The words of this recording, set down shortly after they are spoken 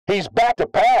He's back to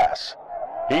pass.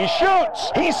 He shoots.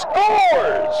 He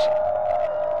scores.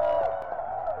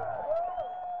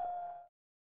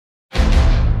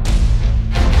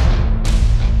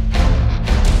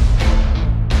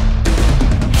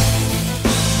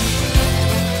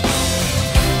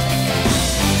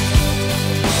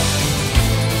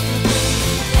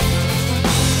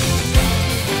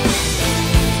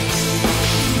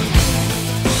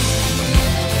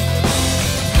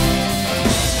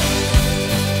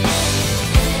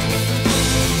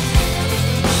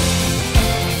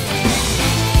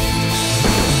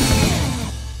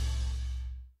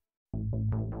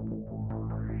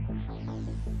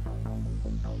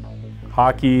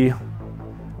 Hockey,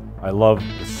 I love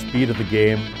the speed of the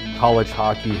game. College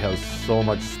hockey has so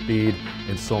much speed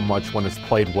and so much when it's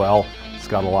played well. It's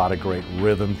got a lot of great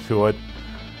rhythm to it.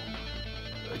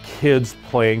 Kids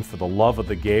playing for the love of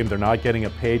the game. They're not getting a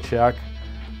paycheck.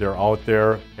 They're out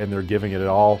there and they're giving it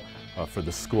all for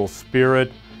the school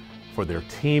spirit, for their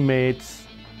teammates.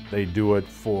 They do it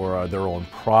for their own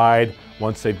pride.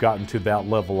 Once they've gotten to that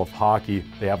level of hockey,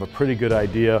 they have a pretty good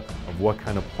idea of what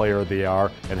kind of player they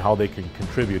are and how they can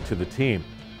contribute to the team.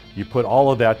 You put all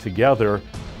of that together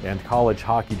and college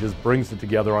hockey just brings it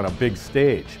together on a big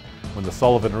stage. When the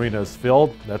Sullivan Arena is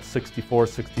filled, that's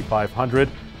 6,500.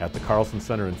 At the Carlson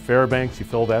Center in Fairbanks, you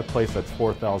fill that place, that's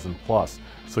 4,000 plus.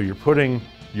 So you're putting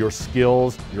your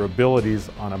skills, your abilities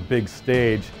on a big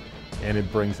stage, and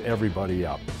it brings everybody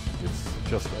up. It's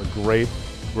just a great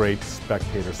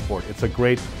spectator sport. It's a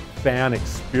great fan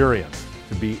experience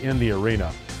to be in the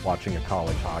arena watching a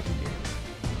college hockey game.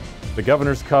 The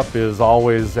Governor's Cup is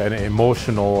always an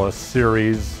emotional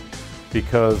series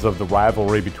because of the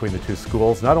rivalry between the two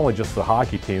schools. Not only just the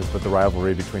hockey teams, but the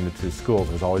rivalry between the two schools.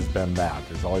 There's always been that.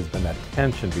 There's always been that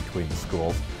tension between the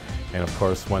schools. And of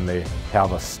course, when they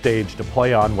have a stage to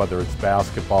play on, whether it's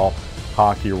basketball,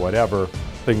 hockey, or whatever,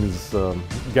 things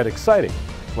get exciting.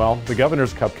 Well, the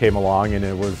Governor's Cup came along and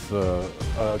it was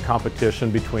a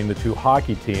competition between the two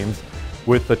hockey teams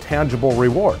with a tangible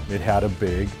reward. It had a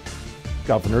big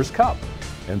Governor's Cup.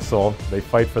 And so they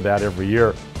fight for that every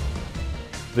year.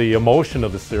 The emotion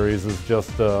of the series is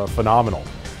just phenomenal.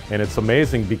 And it's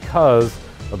amazing because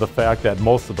of the fact that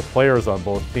most of the players on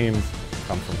both teams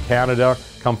come from Canada,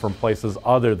 come from places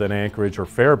other than Anchorage or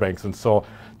Fairbanks. And so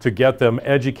to get them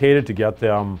educated, to get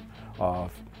them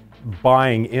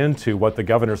buying into what the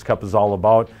Governor's Cup is all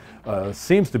about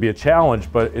seems to be a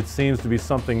challenge, but it seems to be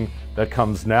something that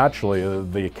comes naturally.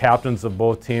 The captains of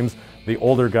both teams, the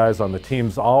older guys on the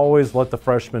teams always let the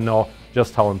freshmen know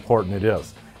just how important it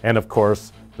is. And of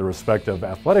course, the respective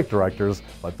athletic directors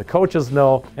let the coaches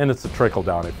know, and it's a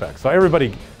trickle-down effect. So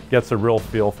everybody gets a real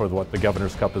feel for what the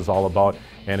Governor's Cup is all about,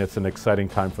 and it's an exciting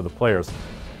time for the players.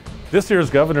 This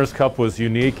year's Governor's Cup was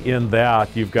unique in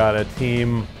that you've got a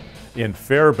team in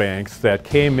Fairbanks that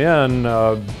came in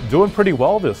doing pretty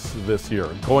well this year.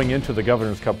 Going into the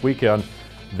Governor's Cup weekend,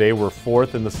 they were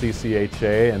 4th in the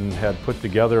CCHA and had put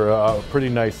together a pretty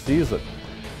nice season.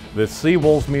 The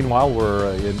Seawolves, meanwhile,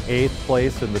 were in 8th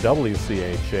place in the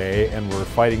WCHA and were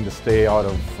fighting to stay out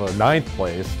of 9th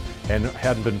place and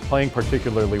hadn't been playing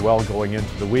particularly well going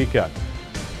into the weekend.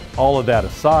 All of that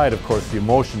aside, of course, the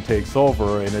emotion takes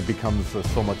over and it becomes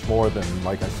so much more than,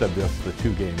 like I said, the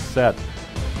two-game set.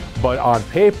 But on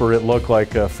paper, it looked like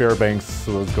Fairbanks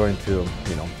was going to,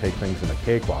 take things in a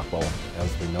cakewalk. Well,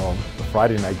 as we know, the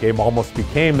Friday night game almost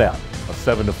became that, a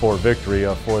 7-4 victory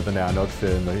for the Nanooks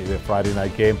in the Friday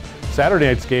night game. Saturday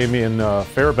night's game in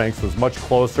Fairbanks was much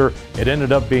closer. It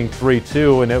ended up being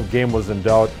 3-2, and that game was in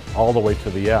doubt all the way to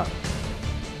the end.